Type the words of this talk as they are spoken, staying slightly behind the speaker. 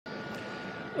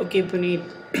Okay, Puneet,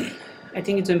 I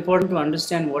think it's important to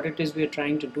understand what it is we are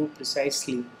trying to do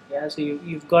precisely. Yeah, so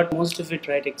you've got most of it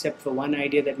right except for one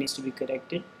idea that needs to be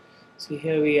corrected. So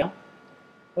here we are.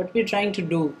 What we're trying to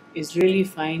do is really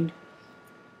find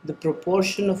the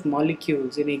proportion of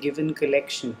molecules in a given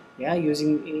collection, yeah,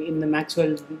 using in the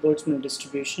Maxwell Boltzmann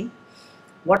distribution.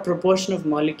 What proportion of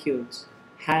molecules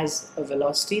has a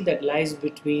velocity that lies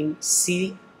between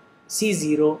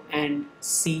C0 and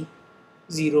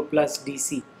C0 plus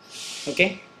dc?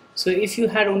 Okay, so if you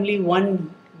had only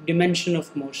one dimension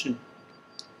of motion,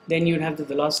 then you'd have the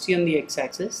velocity on the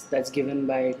x-axis that's given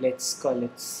by, let's call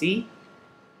it c.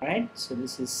 Alright, so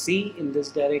this is c in this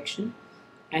direction,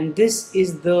 and this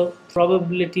is the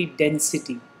probability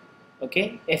density,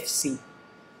 okay, fc.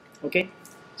 Okay,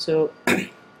 so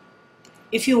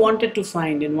if you wanted to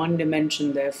find in one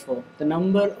dimension, therefore,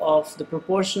 the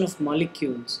proportion of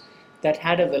molecules that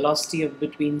had a velocity of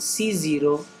between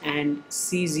c0 and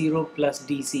c0 plus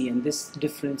dc, and this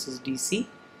difference is dc,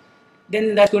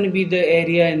 then that's going to be the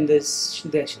area in this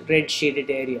red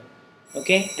shaded area.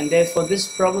 Okay, and therefore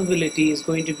this probability is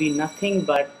going to be nothing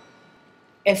but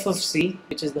f of c,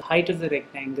 which is the height of the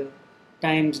rectangle,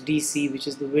 times dc, which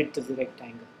is the width of the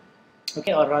rectangle.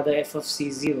 Okay, or rather f of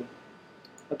c0,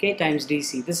 okay, times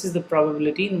dc. This is the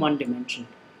probability in one dimension.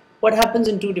 What happens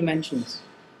in two dimensions?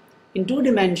 In two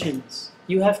dimensions,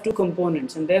 you have two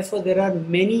components, and therefore there are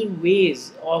many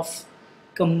ways of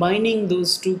combining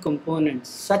those two components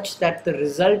such that the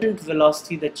resultant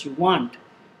velocity that you want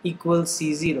equals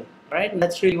c0, right? And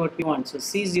that's really what we want. So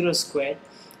c0 squared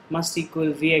must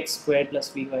equal vx squared plus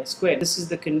vy squared. This is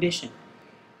the condition.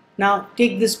 Now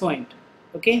take this point,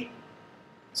 okay?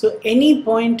 So any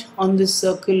point on this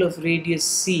circle of radius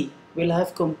c will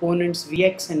have components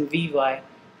vx and vy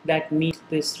that meet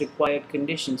this required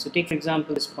condition. So take for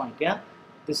example this point, yeah?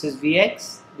 This is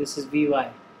vx, this is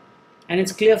vy. And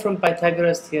it's clear from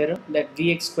Pythagoras' theorem that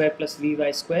vx squared plus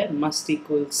vy squared must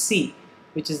equal c,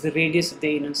 which is the radius of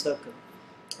the inner circle.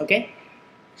 Okay?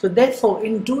 So therefore,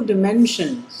 in two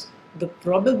dimensions, the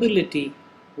probability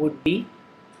would be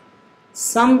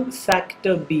some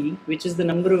factor b, which is the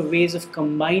number of ways of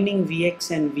combining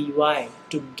vx and vy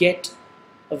to get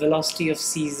a velocity of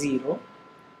c0,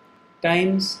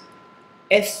 times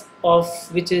f of,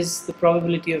 which is the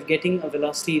probability of getting a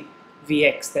velocity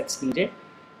vx that's needed,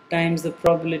 times the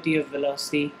probability of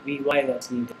velocity vy that's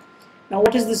needed. Now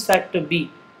what is this factor b?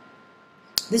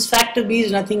 This factor b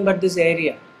is nothing but this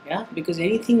area, yeah, because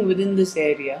anything within this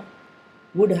area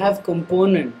would have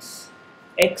components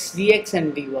x, vx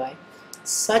and vy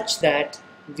such that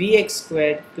vx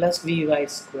squared plus vy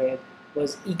squared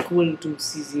was equal to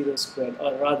c0 squared,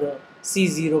 or rather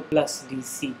c0 plus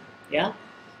dc, yeah.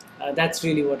 That's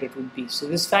really what it would be. So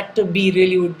this factor b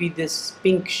really would be this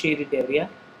pink shaded area,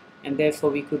 and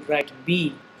therefore we could write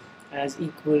b as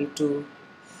equal to,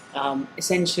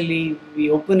 essentially we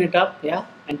open it up, yeah,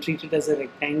 and treat it as a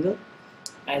rectangle,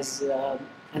 as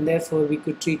and therefore we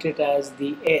could treat it as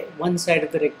the one side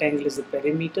of the rectangle is the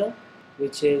perimeter,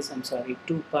 which is,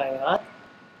 2 pi r,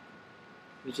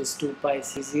 which is 2 pi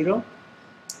c0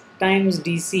 times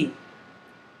dc.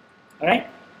 Alright,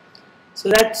 so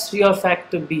that's your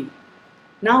factor b.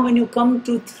 Now when you come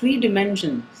to three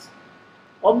dimensions,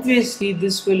 obviously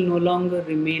this will no longer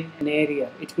remain an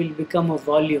area, it will become a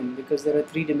volume because there are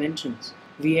three dimensions,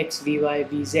 vx, vy,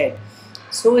 vz.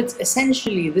 So it's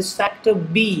essentially this factor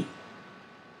b,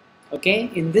 okay,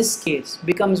 in this case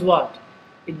becomes what?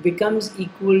 It becomes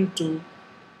equal to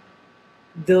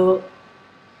the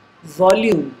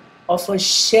volume of a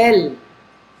shell,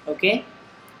 okay,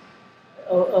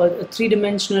 a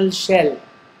three-dimensional shell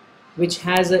which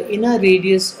has an inner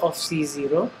radius of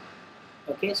c0,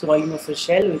 okay, so volume of a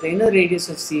shell with an inner radius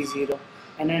of c0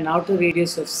 and an outer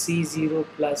radius of c0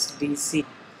 plus dc.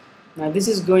 Now this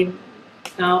is going,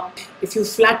 now if you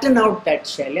flatten out that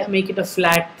shell, yeah, make it a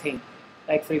flat thing,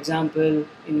 like for example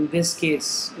in this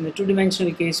case, in the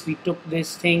two-dimensional case, we took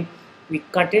this thing, we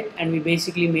cut it and we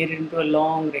basically made it into a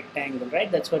long rectangle,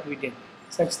 right? That's what we did,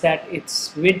 such that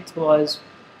its width was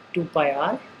 2 pi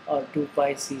r or 2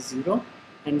 pi c0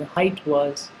 and the height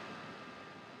was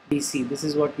dc. This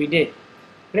is what we did,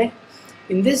 right?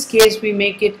 In this case we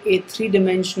make it a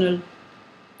three-dimensional,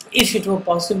 if it were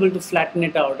possible to flatten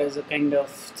it out as a kind of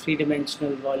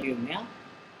three-dimensional volume, yeah?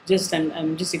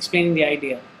 I'm just explaining the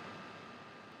idea.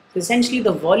 So essentially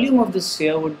the volume of the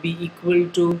sphere would be equal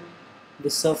to the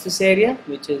surface area,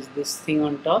 which is this thing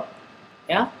on top,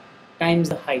 yeah, times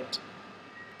the height,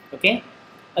 okay.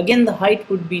 Again the height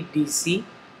would be dc,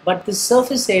 but the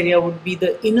surface area would be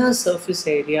the inner surface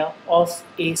area of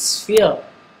a sphere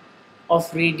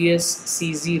of radius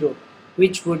c0,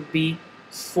 which would be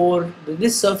for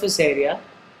this surface area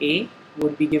A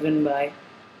would be given by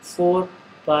 4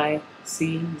 pi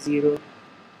C0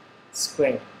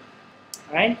 squared,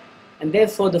 right? And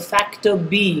therefore the factor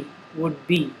B would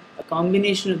be a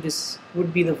combination of this,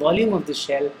 would be the volume of the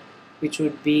shell, which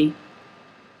would be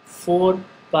 4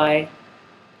 pi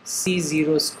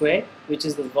C0 squared, which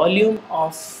is the volume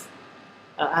of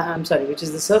which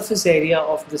is the surface area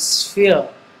of the sphere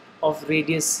of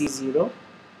radius C0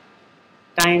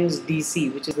 times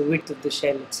dc, which is the width of the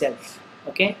shell itself.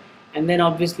 Okay, and then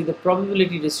obviously the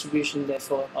probability distribution,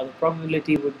 therefore, or the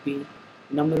probability would be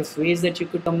number of ways that you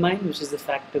could combine, which is the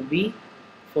factor B,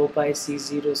 4 pi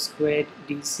C0 squared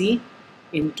dc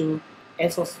into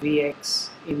f of Vx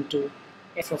into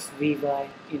f of Vy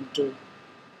into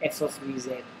f of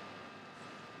Vz.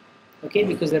 Okay,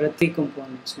 because there are 3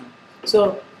 components now.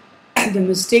 So the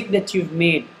mistake that you've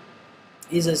made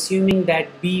is assuming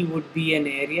that B would be an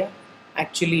area.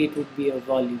 Actually it would be a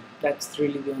volume. That's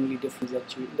really the only difference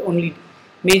the only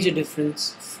major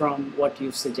difference from what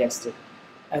you've suggested.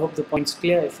 I hope the point's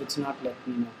clear. If it's not, let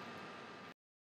me know.